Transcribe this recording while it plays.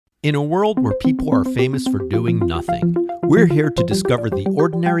In a world where people are famous for doing nothing, we're here to discover the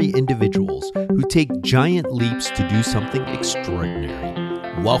ordinary individuals who take giant leaps to do something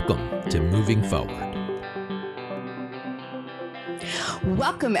extraordinary. Welcome to Moving Forward.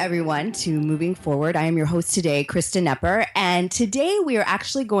 Welcome, everyone, to Moving Forward. I am your host today, Krista Nepper, and today we are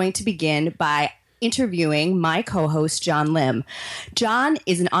actually going to begin by interviewing my co-host, John Lim. John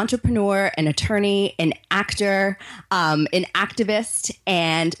is an entrepreneur, an attorney, an actor, an activist,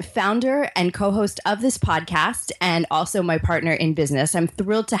 and founder and co-host of this podcast, and also my partner in business. I'm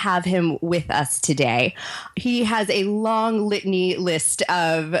thrilled to have him with us today. He has a long litany list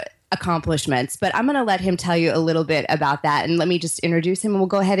of accomplishments, but I'm going to let him tell you a little bit about that. And let me just introduce him and we'll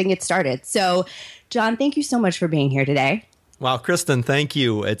go ahead and get started. So, John, thank you so much for being here today. Wow, Kristen, thank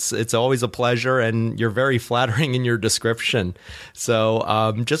you. It's always a pleasure, and you're very flattering in your description.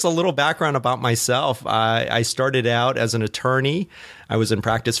 So just a little background about myself. I started out as an attorney. I was in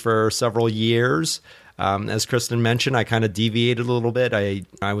practice for several years. As Kristen mentioned, I kind of deviated a little bit.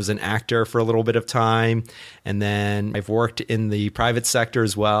 I was an actor for a little bit of time, and then I've worked in the private sector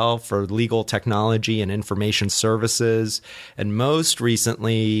as well for legal technology and information services. And most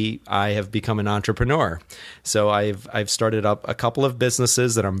recently, I have become an entrepreneur. So I've started up a couple of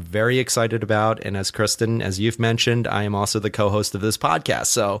businesses that I'm very excited about. And as Kristen, as you've mentioned, I am also the co-host of this podcast.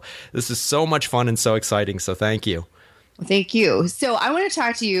 So this is so much fun and so exciting. So thank you. Thank you. So I want to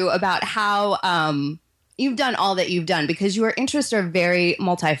talk to you about how you've done all that you've done, because your interests are very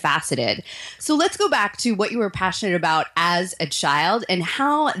multifaceted. So let's go back to what you were passionate about as a child and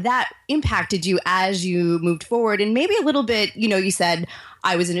how that impacted you as you moved forward. And maybe a little bit, you said,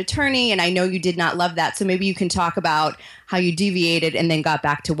 I was an attorney and I know you did not love that. So maybe you can talk about how you deviated and then got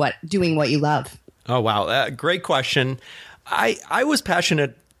back to doing what you love. Oh, wow. Great question. I was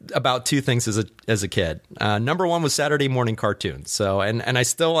passionate about two things as a kid. Number one was Saturday morning cartoons. So, and I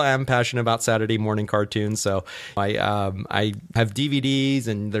still am passionate about Saturday morning cartoons. So I have DVDs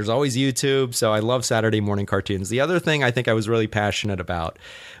and there's always YouTube. So I love Saturday morning cartoons. The other thing I think I was really passionate about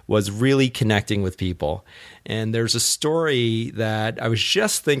was really connecting with people. And there's a story that I was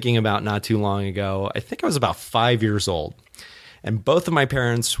just thinking about not too long ago. I think I was about 5 years old. And both of my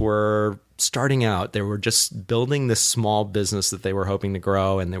parents were starting out. They were just building this small business that they were hoping to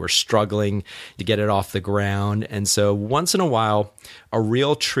grow, and they were struggling to get it off the ground. And so once in a while, a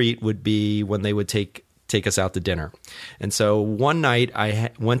real treat would be when they would take us out to dinner. And so one night I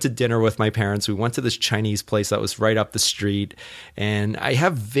went to dinner with my parents. We went to this Chinese place that was right up the street. And I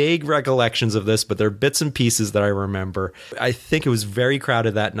have vague recollections of this, but there are bits and pieces that I remember. I think it was very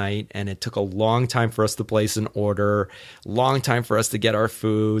crowded that night, and it took a long time for us to place an order, long time for us to get our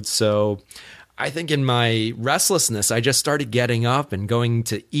food. So I think in my restlessness, I just started getting up and going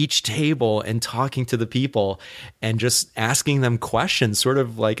to each table and talking to the people and just asking them questions, sort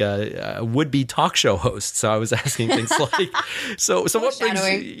of like a would-be talk show host. So I was asking things like, so what brings?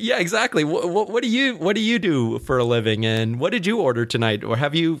 Yeah, exactly. What do you do for a living, and what did you order tonight, or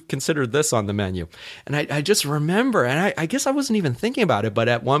have you considered this on the menu? And I just remember, and I guess I wasn't even thinking about it, but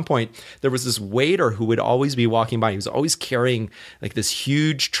at one point there was this waiter who would always be walking by. He was always carrying like this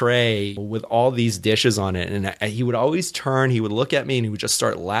huge tray with all these dishes on it, and he would always turn, he would look at me, and he would just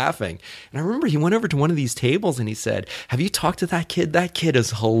start laughing. And I remember he went over to one of these tables and he said, "Have you talked to that kid? That kid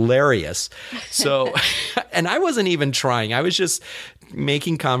is hilarious." So, and I wasn't even trying. I was just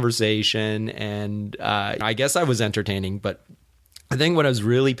making conversation, and I guess I was entertaining, but I think what I was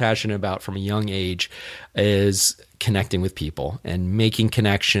really passionate about from a young age is connecting with people and making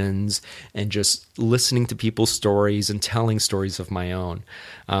connections and just listening to people's stories and telling stories of my own.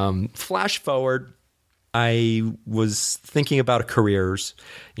 Flash forward, I was thinking about careers.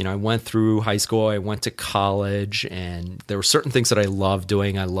 I went through high school, I went to college, and there were certain things that I loved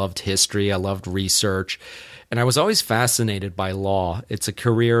doing. I loved history, I loved research. And I was always fascinated by law. It's a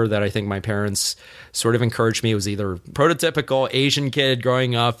career that I think my parents sort of encouraged me. It was either prototypical Asian kid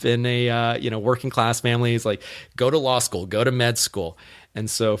growing up in a working class family. It's like, go to law school, go to med school. And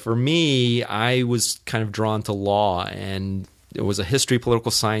so for me, I was kind of drawn to law, and it was a history, political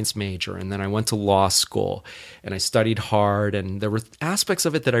science major. And then I went to law school and I studied hard. And there were aspects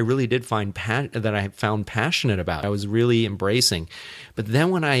of it that I really did find that I found passionate about. I was really embracing. But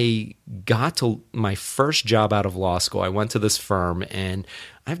then when I got to my first job out of law school, I went to this firm, and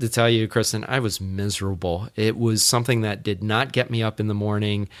I have to tell you, Kristen, I was miserable. It was something that did not get me up in the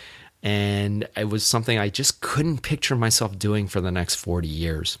morning. And it was something I just couldn't picture myself doing for the next 40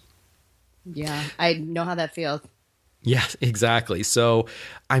 years. Yeah, I know how that feels. Yeah, exactly. So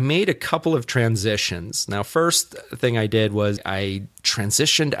I made a couple of transitions. Now, first thing I did was I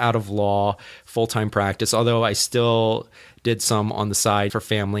transitioned out of law, full-time practice, although I still did some on the side for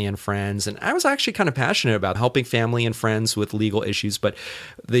family and friends. And I was actually kind of passionate about helping family and friends with legal issues. But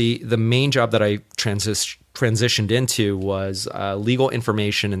the main job that I transitioned into was legal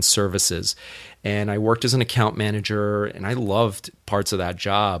information and services. And I worked as an account manager, and I loved parts of that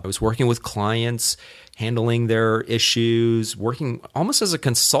job. I was working with clients, handling their issues, working almost as a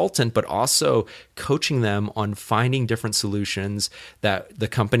consultant, but also coaching them on finding different solutions that the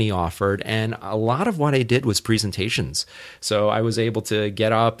company offered. And a lot of what I did was presentations. So I was able to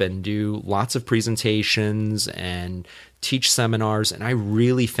get up and do lots of presentations and teach seminars, and I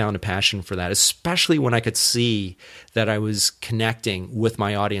really found a passion for that, especially when I could see that I was connecting with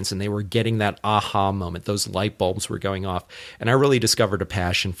my audience and they were getting that aha moment. Those light bulbs were going off, and I really discovered a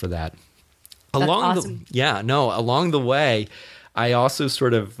passion for that. Awesome. Along the way, I also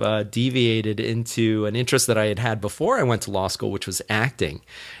sort of deviated into an interest that I had before I went to law school, which was acting.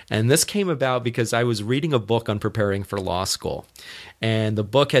 And this came about because I was reading a book on preparing for law school. And the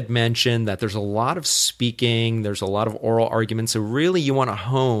book had mentioned that there's a lot of speaking, there's a lot of oral arguments. So really you want to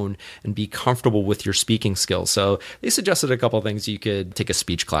hone and be comfortable with your speaking skills. So they suggested a couple of things. You could take a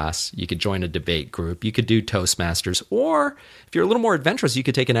speech class, you could join a debate group, you could do Toastmasters, or if you're a little more adventurous, you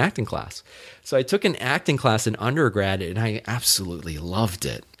could take an acting class. So I took an acting class in undergrad and I absolutely loved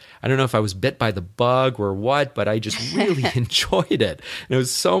it. I don't know if I was bit by the bug or what, but I just really enjoyed it. And it was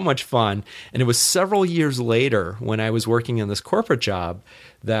so much fun. And it was several years later when I was working in this corporate job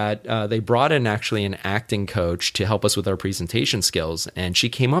that they brought in actually an acting coach to help us with our presentation skills. And she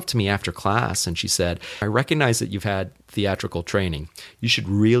came up to me after class and she said, I recognize that you've had theatrical training. You should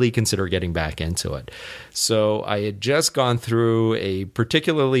really consider getting back into it. So I had just gone through a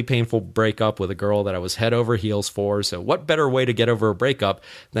particularly painful breakup with a girl that I was head over heels for. So what better way to get over a breakup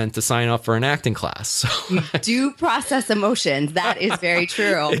than to sign up for an acting class? So You do process emotions. That is very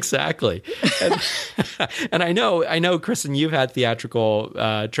true. Exactly. And I know, Kristen, you've had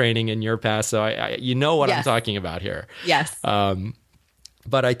theatrical training in your past, so you know what I'm talking about here. Yes.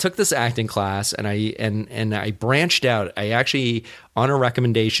 But I took this acting class and I branched out. I actually, on a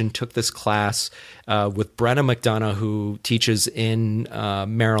recommendation, took this class with Brenna McDonough, who teaches in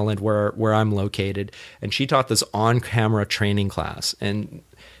Maryland, where I'm located, and she taught this on-camera training class. And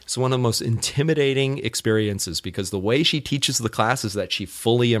it's one of the most intimidating experiences because the way she teaches the class is that she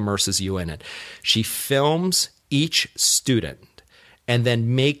fully immerses you in it. She films each student and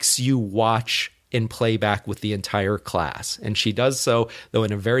then makes you watch in playback with the entire class. And she does so, though,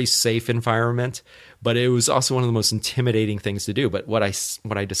 in a very safe environment. But it was also one of the most intimidating things to do. But what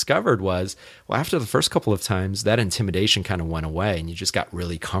I discovered was, well, after the first couple of times, that intimidation kind of went away and you just got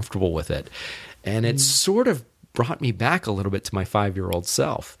really comfortable with it. And it sort of brought me back a little bit to my 5-year-old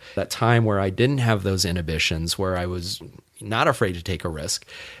self, that time where I didn't have those inhibitions, where I was not afraid to take a risk.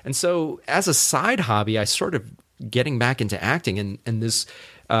 And so as a side hobby, I started getting back into acting. And this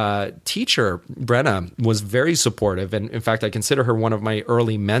teacher, Brenna, was very supportive. And in fact, I consider her one of my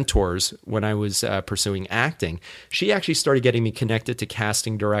early mentors when I was pursuing acting. She actually started getting me connected to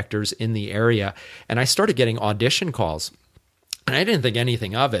casting directors in the area. And I started getting audition calls. And I didn't think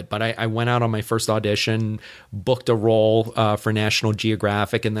anything of it, but I went out on my first audition, booked a role for National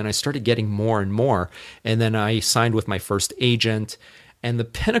Geographic, and then I started getting more and more. And then I signed with my first agent. And the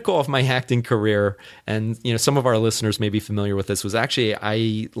pinnacle of my acting career, and some of our listeners may be familiar with this, was actually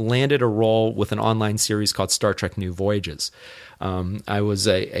I landed a role with an online series called Star Trek New Voyages. I was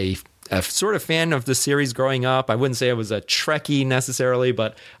a sort of fan of the series growing up. I wouldn't say I was a Trekkie necessarily,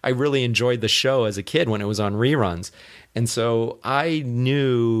 but I really enjoyed the show as a kid when it was on reruns. And so I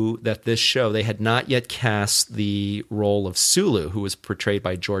knew that this show, they had not yet cast the role of Sulu, who was portrayed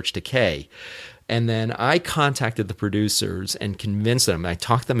by George Takei. And then I contacted the producers and convinced them. I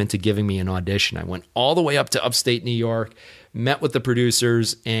talked them into giving me an audition. I went all the way up to upstate New York, met with the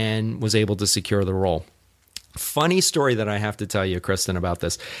producers, and was able to secure the role. Funny story that I have to tell you, Kristen, about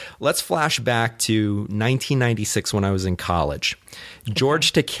this. Let's flash back to 1996 when I was in college.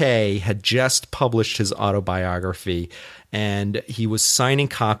 George Takei had just published his autobiography, and he was signing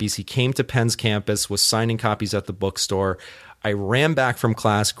copies. He came to Penn's campus, was signing copies at the bookstore. I ran back from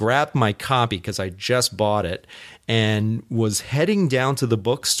class, grabbed my copy because I just bought it, and was heading down to the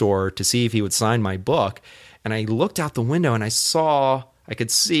bookstore to see if he would sign my book. And I looked out the window and I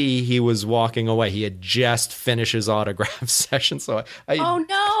could see he was walking away. He had just finished his autograph session. So oh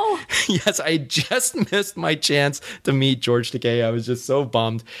no! Yes, I just missed my chance to meet George Takei. I was just so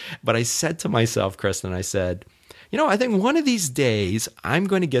bummed. But I said to myself, Kristen, I said, I think one of these days I'm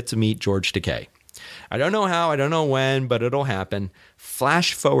going to get to meet George Takei. I don't know how, I don't know when, but it'll happen.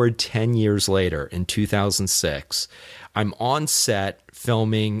 Flash forward 10 years later in 2006. I'm on set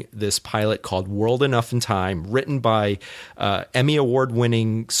filming this pilot called World Enough in Time, written by Emmy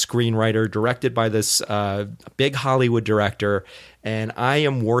Award-winning screenwriter, directed by this big Hollywood director, and I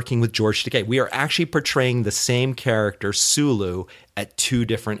am working with George Takei. We are actually portraying the same character, Sulu, at 2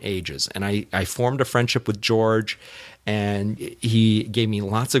 different ages. And I formed a friendship with George, and he gave me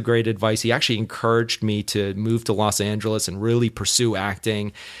lots of great advice. He actually encouraged me to move to Los Angeles and really pursue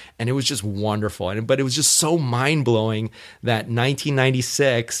acting. And it was just wonderful. But it was just so mind-blowing that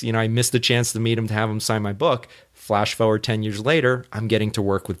 1996, I missed the chance to meet him, to have him sign my book. Flash forward 10 years later, I'm getting to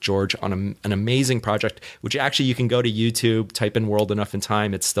work with George on an amazing project, which actually you can go to YouTube, type in World Enough in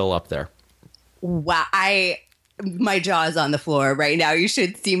Time. It's still up there. Wow. My jaw is on the floor right now. You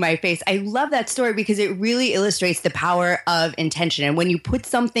should see my face. I love that story because it really illustrates the power of intention. And when you put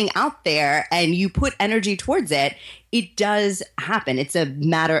something out there and you put energy towards it, it does happen. It's a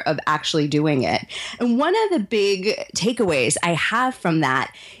matter of actually doing it. And one of the big takeaways I have from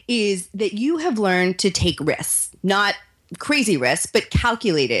that is that you have learned to take risks, not crazy risks, but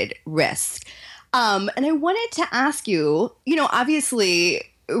calculated risks. And I wanted to ask you, obviously,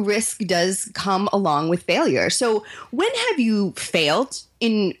 risk does come along with failure. So when have you failed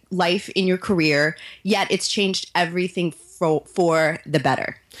in life, in your career, yet it's changed everything for the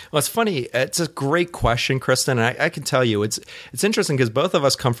better? Well, it's funny. It's a great question, Kristen. And I can tell you, it's interesting because both of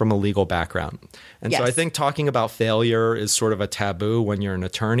us come from a legal background. And so I think talking about failure is sort of a taboo when you're an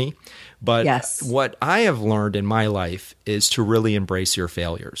attorney. But what I have learned in my life is to really embrace your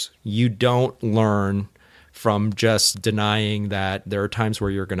failures. You don't learn from just denying that there are times where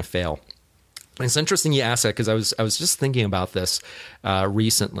you're going to fail. And it's interesting you ask that because I was just thinking about this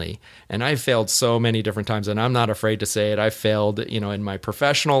recently, and I've failed so many different times, and I'm not afraid to say it. I've failed, in my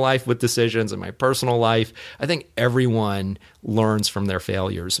professional life with decisions, in my personal life. I think everyone learns from their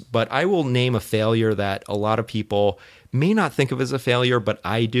failures, but I will name a failure that a lot of people may not think of as a failure, but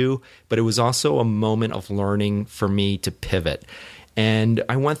I do. But it was also a moment of learning for me to pivot. And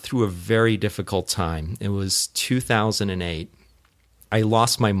I went through a very difficult time. It was 2008. I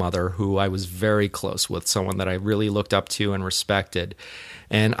lost my mother, who I was very close with, someone that I really looked up to and respected.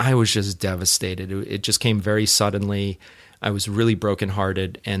 And I was just devastated. It just came very suddenly. I was really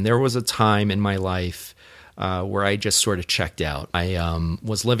brokenhearted. And there was a time in my life where I just sort of checked out. I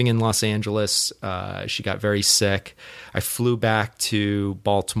was living in Los Angeles. She got very sick. I flew back to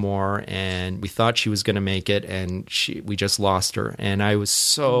Baltimore, and we thought she was going to make it, and we just lost her. And I was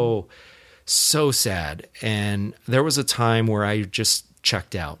so sad. And there was a time where I just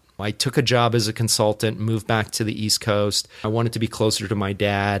checked out. I took a job as a consultant, moved back to the East Coast. I wanted to be closer to my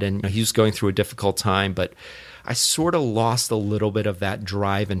dad, and he was going through a difficult time, but I sort of lost a little bit of that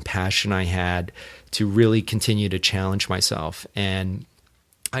drive and passion I had to really continue to challenge myself. And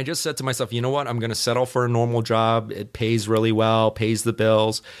I just said to myself, you know what? I'm going to settle for a normal job. It pays really well, pays the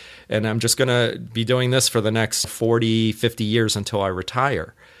bills, and I'm just going to be doing this for the next 40, 50 years until I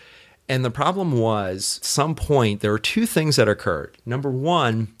retire. And the problem was, at some point, there were 2 things that occurred. Number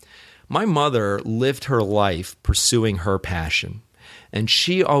one, my mother lived her life pursuing her passion. And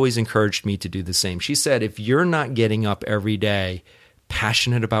she always encouraged me to do the same. She said, if you're not getting up every day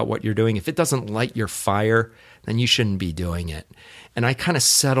passionate about what you're doing, if it doesn't light your fire, then you shouldn't be doing it. And I kind of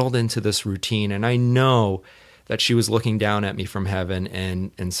settled into this routine. And I know that she was looking down at me from heaven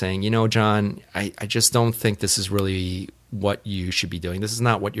and saying, John, I just don't think this is really what you should be doing. This is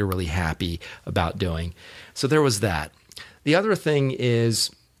not what you're really happy about doing. So there was that. The other thing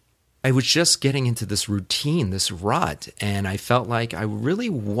is, I was just getting into this routine, this rut, and I felt like I really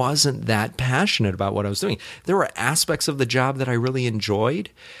wasn't that passionate about what I was doing. There were aspects of the job that I really enjoyed,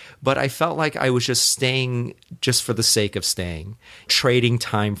 but I felt like I was just staying just for the sake of staying, trading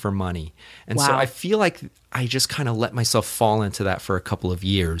time for money. And so I feel like I just kind of let myself fall into that for a couple of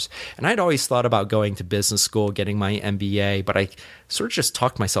years. And I'd always thought about going to business school, getting my MBA, but I sort of just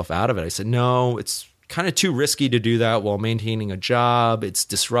talked myself out of it. I said, no, it's kind of too risky to do that while maintaining a job. It's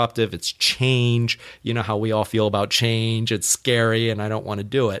disruptive. It's change. You know how we all feel about change. It's scary and I don't want to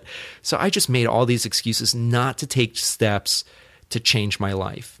do it. So I just made all these excuses not to take steps to change my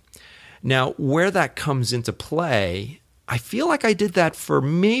life. Now, where that comes into play, I feel like I did that for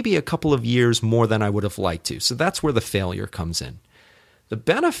maybe a couple of years more than I would have liked to. So that's where the failure comes in. The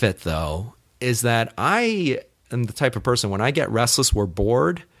benefit, though, is that I am the type of person, when I get restless or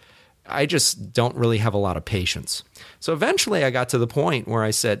bored, I just don't really have a lot of patience. So eventually I got to the point where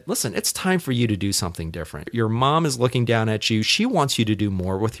I said, listen, it's time for you to do something different. Your mom is looking down at you. She wants you to do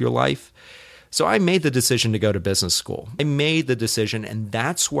more with your life. So I made the decision to go to business school. I made the decision, and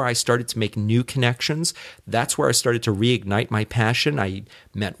that's where I started to make new connections. That's where I started to reignite my passion. I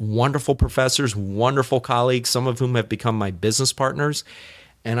met wonderful professors, wonderful colleagues, some of whom have become my business partners.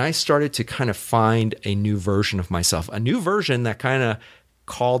 And I started to kind of find a new version of myself, a new version that kind of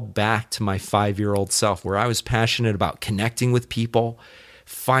called back to my 5-year-old self, where I was passionate about connecting with people,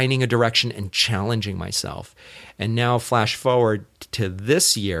 finding a direction, and challenging myself. And now flash forward to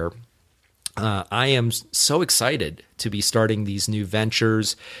this year, I am so excited to be starting these new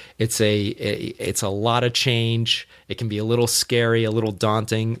ventures. It's a lot of change. It can be a little scary, a little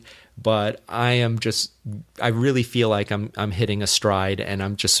daunting, but I really feel like I'm hitting a stride, and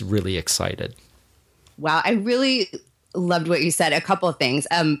I'm just really excited. Wow, I really loved what you said. A couple of things.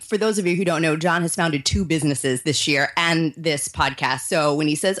 For those of you who don't know, John has founded 2 businesses this year and this podcast. So when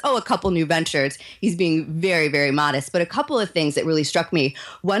he says, a couple new ventures, he's being very, very modest. But a couple of things that really struck me.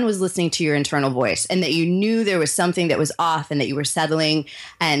 One was listening to your internal voice, and that you knew there was something that was off, and that you were settling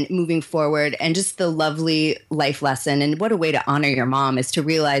and moving forward, and just the lovely life lesson. And what a way to honor your mom is to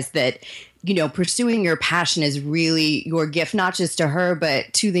realize that, pursuing your passion is really your gift, not just to her, but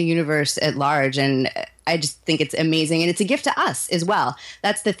to the universe at large. And I just think it's amazing. And it's a gift to us as well.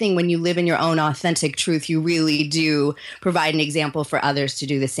 That's the thing. When you live in your own authentic truth, you really do provide an example for others to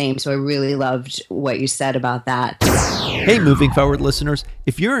do the same. So I really loved what you said about that. Hey, Moving Forward listeners,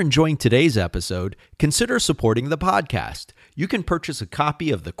 if you're enjoying today's episode, consider supporting the podcast. You can purchase a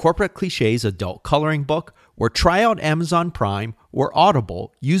copy of the Corporate Clichés Adult Coloring Book, or try out Amazon Prime or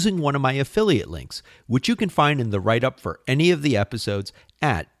Audible using one of my affiliate links, which you can find in the write-up for any of the episodes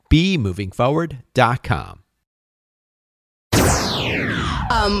at bemovingforward.com.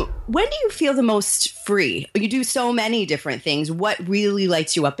 When do you feel the most free? You do so many different things. What really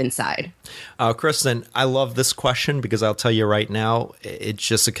lights you up inside? Kristen, I love this question because I'll tell you right now, it's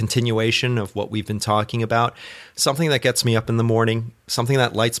just a continuation of what we've been talking about. Something that gets me up in the morning, something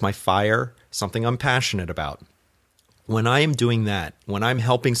that lights my fire, something I'm passionate about. When I am doing that, when I'm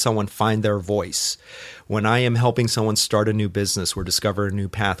helping someone find their voice, when I am helping someone start a new business or discover a new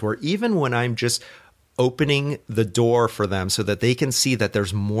path, or even when I'm just opening the door for them so that they can see that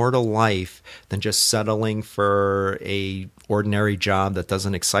there's more to life than just settling for a ordinary job that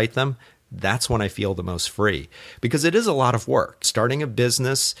doesn't excite them, that's when I feel the most free. Because it is a lot of work. Starting a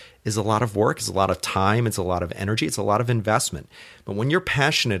business is a lot of work, it's a lot of time, it's a lot of energy, it's a lot of investment. But when you're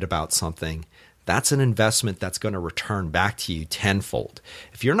passionate about something, that's an investment that's going to return back to you tenfold.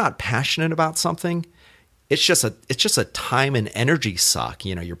 If you're not passionate about something, it's just a time and energy suck.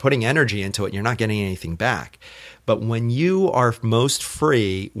 You're putting energy into it and you're not getting anything back. But when you are most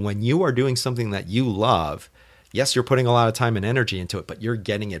free, when you are doing something that you love, yes, you're putting a lot of time and energy into it, but you're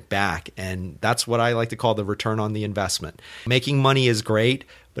getting it back. And that's what I like to call the return on the investment. Making money is great,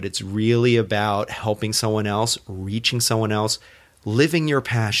 but it's really about helping someone else, reaching someone else, living your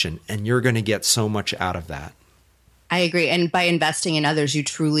passion, and you're going to get so much out of that. I agree. And by investing in others, you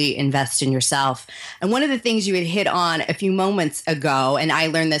truly invest in yourself. And one of the things you had hit on a few moments ago, and I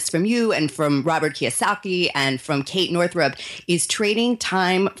learned this from you and from Robert Kiyosaki and from Kate Northrup, is trading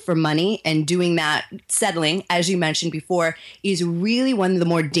time for money, and doing that, settling, as you mentioned before, is really one of the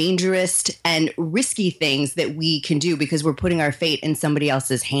more dangerous and risky things that we can do, because we're putting our fate in somebody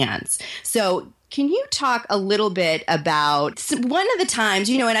else's hands. So can you talk a little bit about one of the times,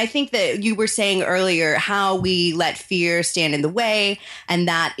 and I think that you were saying earlier how we let fear stand in the way, and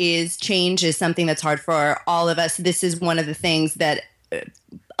that is change is something that's hard for all of us. This is one of the things that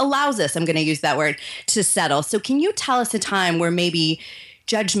allows us, I'm going to use that word, to settle. So can you tell us a time where maybe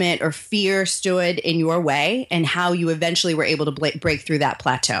judgment or fear stood in your way, and how you eventually were able to break through that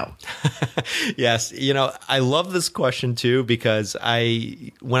plateau? Yes. I love this question too, because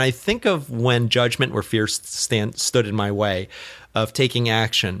when I think of when judgment or fear stood in my way of taking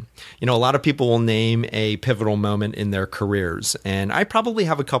action, a lot of people will name a pivotal moment in their careers. And I probably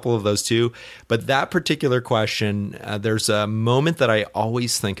have a couple of those too. But that particular question, there's a moment that I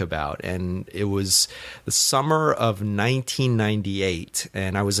always think about. And it was the summer of 1998.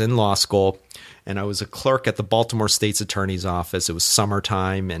 And I was in law school, and I was a clerk at the Baltimore State's Attorney's Office. It was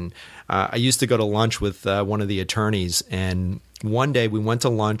summertime, and I used to go to lunch with one of the attorneys. And one day we went to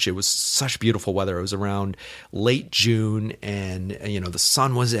lunch. It was such beautiful weather. It was around late June, and the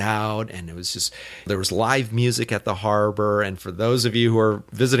sun was out, and there was live music at the harbor. And for those of you who are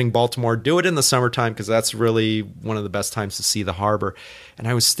visiting Baltimore, do it in the summertime, because that's really one of the best times to see the harbor. And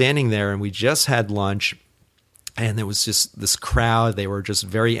I was standing there, and we just had lunch. And there was just this crowd. They were just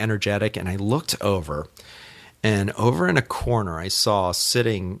very energetic. And I looked over, and over in a corner, I saw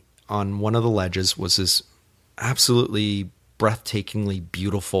sitting on one of the ledges was this absolutely breathtakingly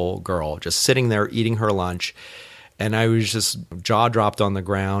beautiful girl, just sitting there eating her lunch. And I was just jaw dropped on the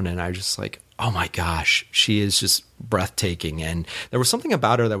ground, and I was just like, oh my gosh, she is just breathtaking. And there was something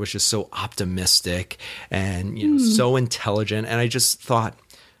about her that was just so optimistic and so intelligent. And I just thought,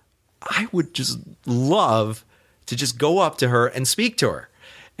 I would just love to just go up to her and speak to her.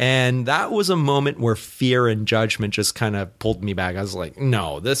 And that was a moment where fear and judgment just kind of pulled me back. I was like,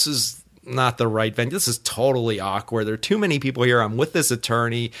 no, this is not the right venue. This is totally awkward. There are too many people here. I'm with this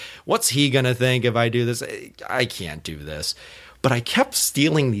attorney. What's he going to think if I do this? I can't do this. But I kept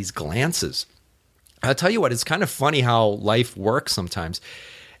stealing these glances. I'll tell you what, it's kind of funny how life works sometimes.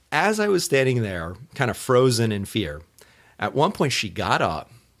 As I was standing there, kind of frozen in fear, at one point she got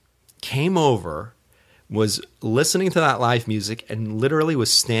up, came over, was listening to that live music, and literally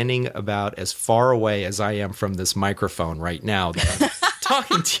was standing about as far away as I am from this microphone right now that I'm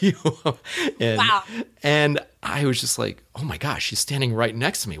talking to you. Wow. And I was just like, oh my gosh, she's standing right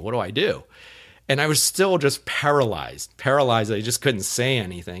next to me. What do I do? And I was still just paralyzed. I just couldn't say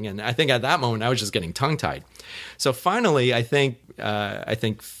anything. And I think at that moment, I was just getting tongue-tied. So finally, I think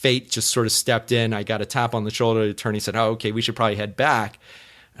fate just sort of stepped in. I got a tap on the shoulder. The attorney said, oh, okay, we should probably head back.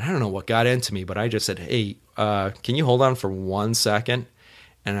 And I don't know what got into me, but I just said, hey, can you hold on for 1 second?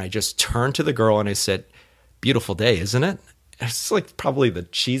 And I just turned to the girl and I said, beautiful day, isn't it? It's like probably the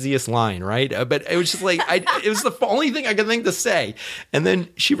cheesiest line, right? But it was just like, it was the only thing I could think to say. And then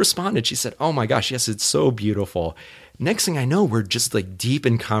she responded. She said, oh my gosh, yes, it's so beautiful. Next thing I know, we're just like deep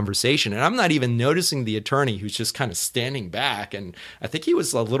in conversation. And I'm not even noticing the attorney who's just kind of standing back. And I think he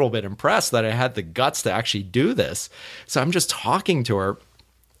was a little bit impressed that I had the guts to actually do this. So I'm just talking to her.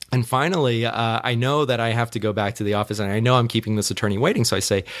 And finally, I know that I have to go back to the office, and I know I'm keeping this attorney waiting. So I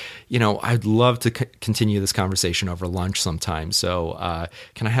say, I'd love to continue this conversation over lunch sometime. So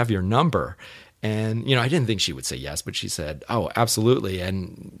can I have your number? And, I didn't think she would say yes, but she said, oh, absolutely.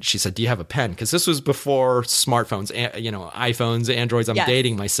 And she said, do you have a pen? Because this was before smartphones, iPhones, Androids. I'm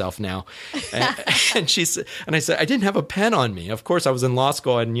dating myself now. And she said, and I said, I didn't have a pen on me. Of course, I was in law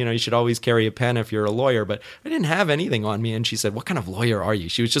school, and, you should always carry a pen if you're a lawyer, but I didn't have anything on me. And she said, what kind of lawyer are you?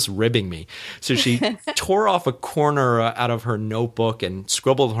 She was just ribbing me. So she tore off a corner out of her notebook and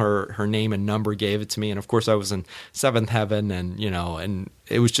scribbled her name and number, gave it to me. And of course, I was in seventh heaven, and, and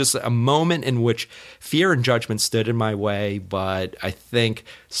it was just a moment in which fear and judgment stood in my way, but I think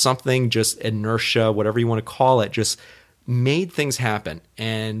something, just inertia, whatever you want to call it, just made things happen.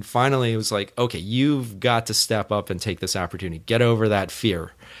 And finally, it was like, okay, you've got to step up and take this opportunity. Get over that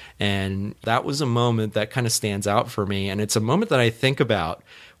fear. And that was a moment that kind of stands out for me. And it's a moment that I think about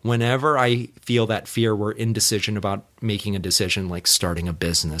whenever I feel that fear or indecision about making a decision, like starting a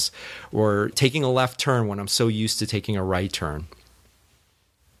business or taking a left turn when I'm so used to taking a right turn.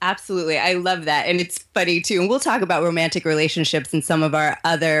 Absolutely. I love that. And it's funny too. And we'll talk about romantic relationships in some of our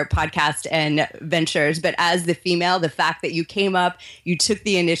other podcast and ventures. But as the female, the fact that you came up, you took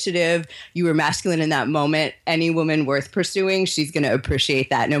the initiative, you were masculine in that moment, any woman worth pursuing, she's going to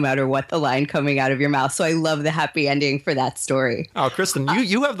appreciate that no matter what the line coming out of your mouth. So I love the happy ending for that story. Oh, Kristen,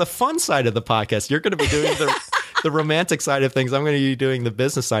 you have the fun side of the podcast. You're going to be doing the romantic side of things. I'm going to be doing the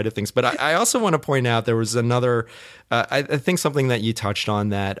business side of things. But I also want to point out there was another, I think something that you touched on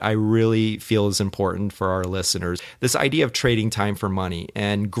that I really feel is important for our listeners, this idea of trading time for money.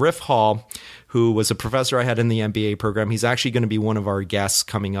 And Griff Hall, who was a professor I had in the MBA program, he's actually going to be one of our guests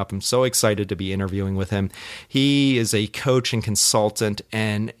coming up. I'm so excited to be interviewing with him. He is a coach and consultant.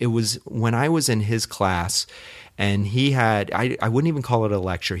 And it was when I was in his class, and he had, I wouldn't even call it a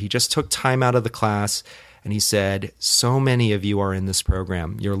lecture. He just took time out of the class and he said, so many of you are in this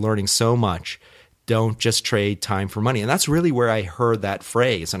program. You're learning so much. Don't just trade time for money. And that's really where I heard that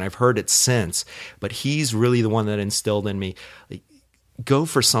phrase, and I've heard it since. But he's really the one that instilled in me, like, go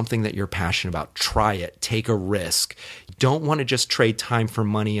for something that you're passionate about. Try it. Take a risk. You don't want to just trade time for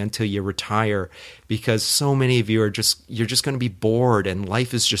money until you retire, because so many of you you're just going to be bored and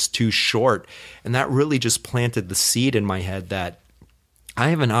life is just too short. And that really just planted the seed in my head that I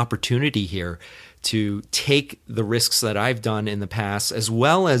have an opportunity here to take the risks that I've done in the past, as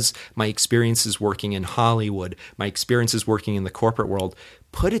well as my experiences working in Hollywood, my experiences working in the corporate world,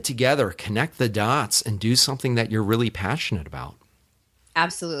 put it together, connect the dots, and do something that you're really passionate about.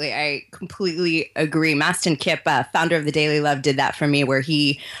 Absolutely. I completely agree. Mastin Kipp, founder of The Daily Love, did that for me, where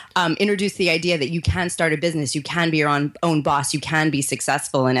he introduced the idea that you can start a business, you can be your own boss, you can be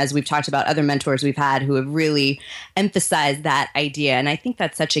successful. And as we've talked about other mentors we've had who have really emphasized that idea. And I think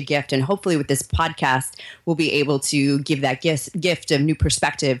that's such a gift. And hopefully with this podcast, we'll be able to give that gift of new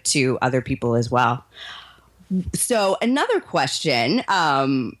perspective to other people as well. So another question,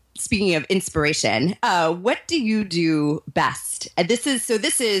 speaking of inspiration, what do you do best? And this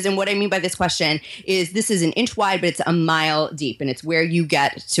is, and what I mean by this question is this is an inch wide, but it's a mile deep, and it's where you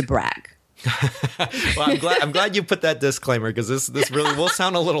get to brag. Well, I'm glad you put that disclaimer, because this really will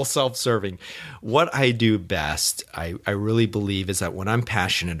sound a little self-serving. What I do best, I really believe, is that when I'm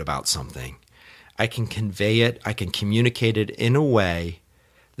passionate about something, I can convey it, I can communicate it in a way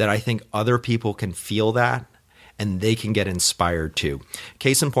that I think other people can feel that and they can get inspired too.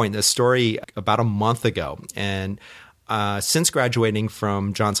 Case in point, this story about a month ago, and since graduating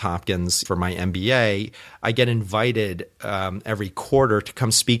from Johns Hopkins for my MBA, I get invited every quarter to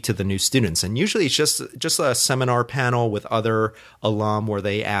come speak to the new students. And usually it's just a seminar panel with other alum where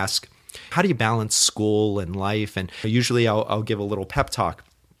they ask, how do you balance school and life? And usually I'll give a little pep talk.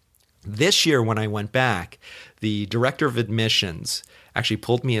 This year when I went back, the director of admissions actually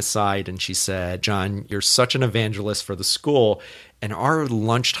pulled me aside and she said, John, you're such an evangelist for the school, and our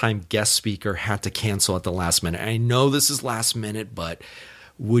lunchtime guest speaker had to cancel at the last minute. I know this is last minute, but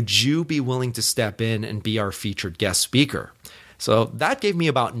would you be willing to step in and be our featured guest speaker? So that gave me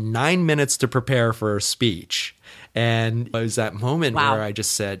about 9 minutes to prepare for a speech. And it was that moment where I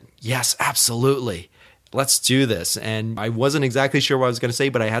just said, yes, absolutely. Let's do this. And I wasn't exactly sure what I was going to say,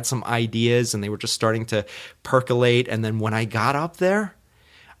 but I had some ideas and they were just starting to percolate. And then when I got up there,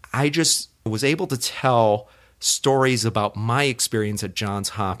 I just was able to tell stories about my experience at Johns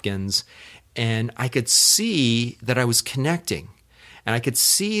Hopkins. And I could see that I was connecting. And I could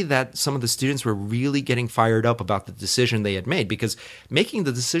see that some of the students were really getting fired up about the decision they had made, because making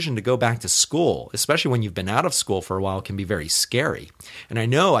the decision to go back to school, especially when you've been out of school for a while, can be very scary. And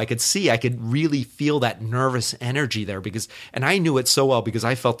I could really feel that nervous energy there, and I knew it so well because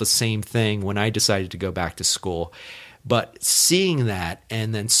I felt the same thing when I decided to go back to school. But seeing that,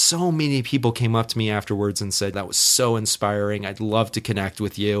 and then so many people came up to me afterwards and said, that was so inspiring. I'd love to connect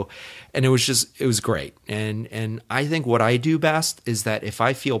with you. And it was great. And I think what I do best is that if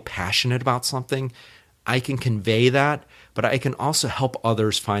I feel passionate about something, I can convey that, but I can also help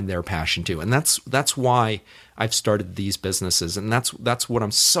others find their passion too. And that's why I've started these businesses. And that's what I'm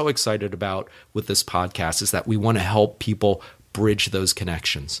so excited about with this podcast, is that we want to help people bridge those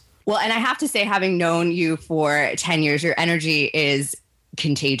connections. Well, and I have to say, having known you for 10 years, your energy is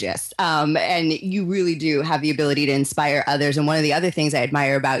contagious. And you really do have the ability to inspire others. And one of the other things I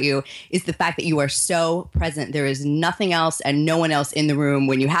admire about you is the fact that you are so present. There is nothing else and no one else in the room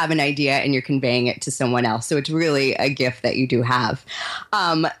when you have an idea and you're conveying it to someone else. So it's really a gift that you do have.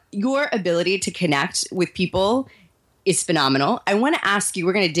 Your ability to connect with people is phenomenal. I want to ask you,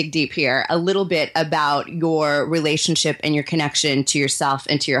 we're going to dig deep here a little bit about your relationship and your connection to yourself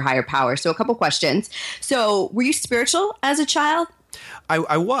and to your higher power. So a couple questions. So were you spiritual as a child?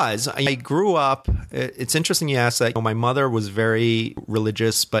 I was. I grew up. It's interesting you asked that. My mother was very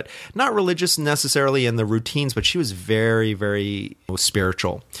religious, but not religious necessarily in the routines, but she was very, very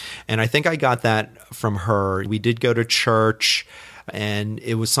spiritual. And I think I got that from her. We did go to church, and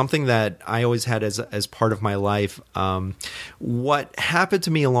it was something that I always had as part of my life. What happened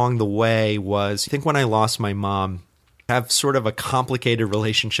to me along the way was, I think when I lost my mom, I have sort of a complicated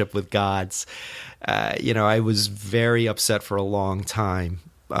relationship with God's. I was very upset for a long time,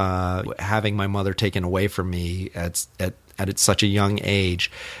 having my mother taken away from me at such a young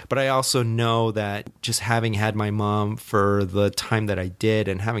age. But I also know that just having had my mom for the time that I did,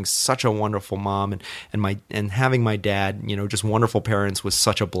 and having such a wonderful mom, and having my dad, just wonderful parents, was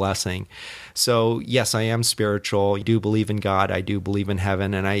such a blessing. So yes, I am spiritual. I do believe in God. I do believe in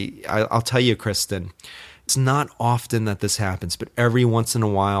heaven. And I'll tell you, Kristen, it's not often that this happens, but every once in a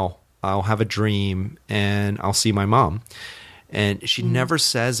while, I'll have a dream and I'll see my mom, and she never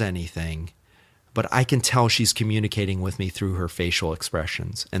says anything, but I can tell she's communicating with me through her facial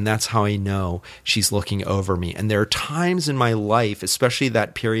expressions. And that's how I know she's looking over me. And there are times in my life, especially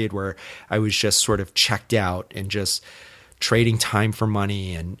that period where I was just sort of checked out and just trading time for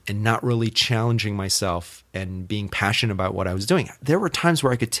money and not really challenging myself and being passionate about what I was doing. There were times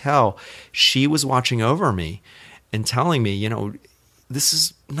where I could tell she was watching over me and telling me, this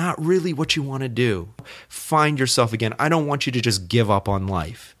is not really what you want to do. Find yourself again. I don't want you to just give up on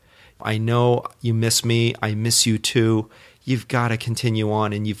life. I know you miss me. I miss you too. You've got to continue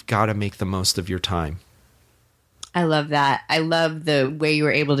on, and you've got to make the most of your time. I love that. I love the way you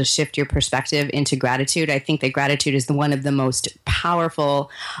were able to shift your perspective into gratitude. I think that gratitude is one of the most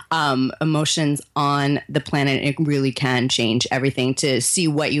powerful emotions on the planet. It really can change everything. To see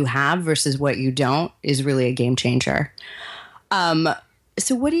what you have versus what you don't is really a game changer.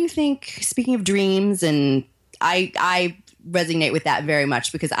 So what do you think, speaking of dreams, and I resonate with that very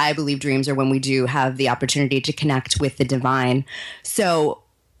much, because I believe dreams are when we do have the opportunity to connect with the divine. So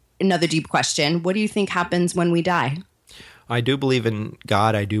another deep question. What do you think happens when we die? I do believe in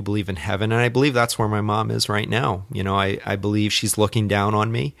God. I do believe in heaven. And I believe that's where my mom is right now. I believe she's looking down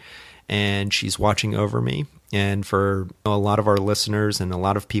on me and she's watching over me. And for a lot of our listeners and a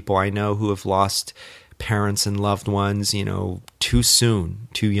lot of people I know who have lost parents and loved ones, too soon,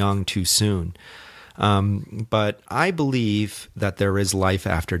 too young, too soon. But I believe that there is life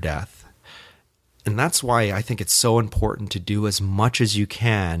after death. And that's why I think it's so important to do as much as you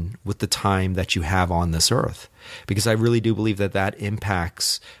can with the time that you have on this earth, because I really do believe that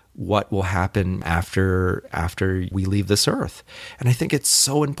impacts what will happen after we leave this earth. And I think it's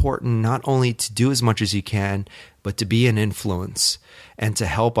so important not only to do as much as you can, but to be an influence and to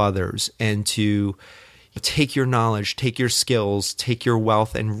help others and to take your knowledge, take your skills, take your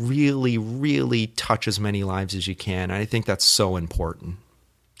wealth, and really, really touch as many lives as you can. And I think that's so important.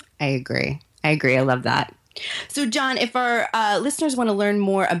 I agree. I love that. So, John, if our listeners want to learn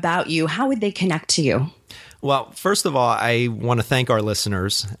more about you, how would they connect to you? Well, first of all, I want to thank our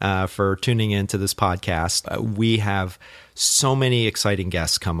listeners for tuning into this podcast. We have so many exciting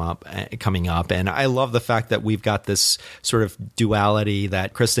guests coming up, and I love the fact that we've got this sort of duality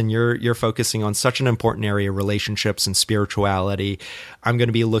that, Kristen, you're focusing on such an important area, relationships and spirituality. I'm going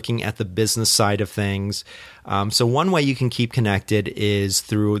to be looking at the business side of things. So one way you can keep connected is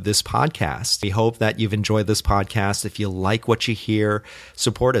through this podcast. We hope that you've enjoyed this podcast. If you like what you hear,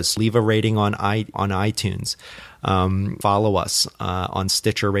 support us. Leave a rating on iTunes. Follow us on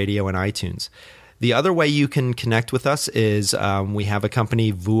Stitcher Radio and iTunes. The other way you can connect with us is we have a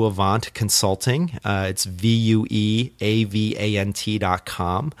company, Vuavant Consulting. It's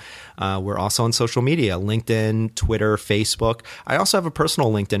VUEAVANT.com. We're also on social media, LinkedIn, Twitter, Facebook. I also have a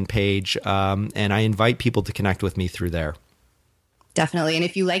personal LinkedIn page, and I invite people to connect with me through there. Definitely. And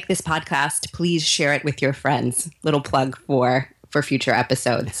if you like this podcast, please share it with your friends. Little plug for future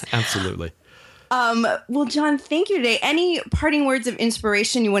episodes. Absolutely. Well, John, thank you today. Any parting words of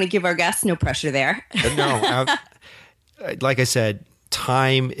inspiration you want to give our guests? No pressure there. No. Like I said,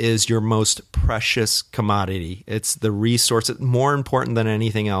 time is your most precious commodity. It's the resource. It's more important than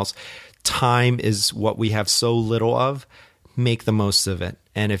anything else. Time is what we have so little of. Make the most of it.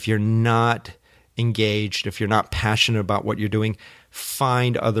 And if you're not engaged, if you're not passionate about what you're doing,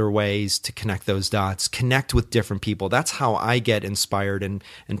 find other ways to connect those dots, connect with different people. That's how I get inspired and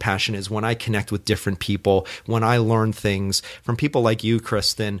passionate, is when I connect with different people, when I learn things from people like you,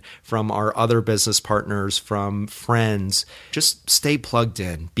 Kristen, from our other business partners, from friends. Just stay plugged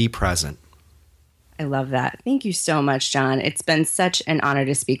in, be present. I love that. Thank you so much, John. It's been such an honor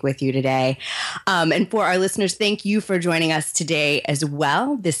to speak with you today. And for our listeners, thank you for joining us today as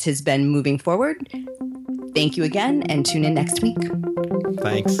well. This has been Moving Forward. Thank you again, and tune in next week.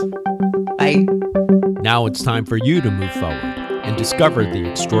 Thanks. Bye. Now it's time for you to move forward and discover the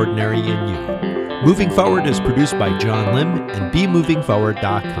extraordinary in you. Moving Forward is produced by John Lim and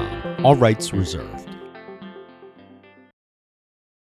BeMovingForward.com. All rights reserved.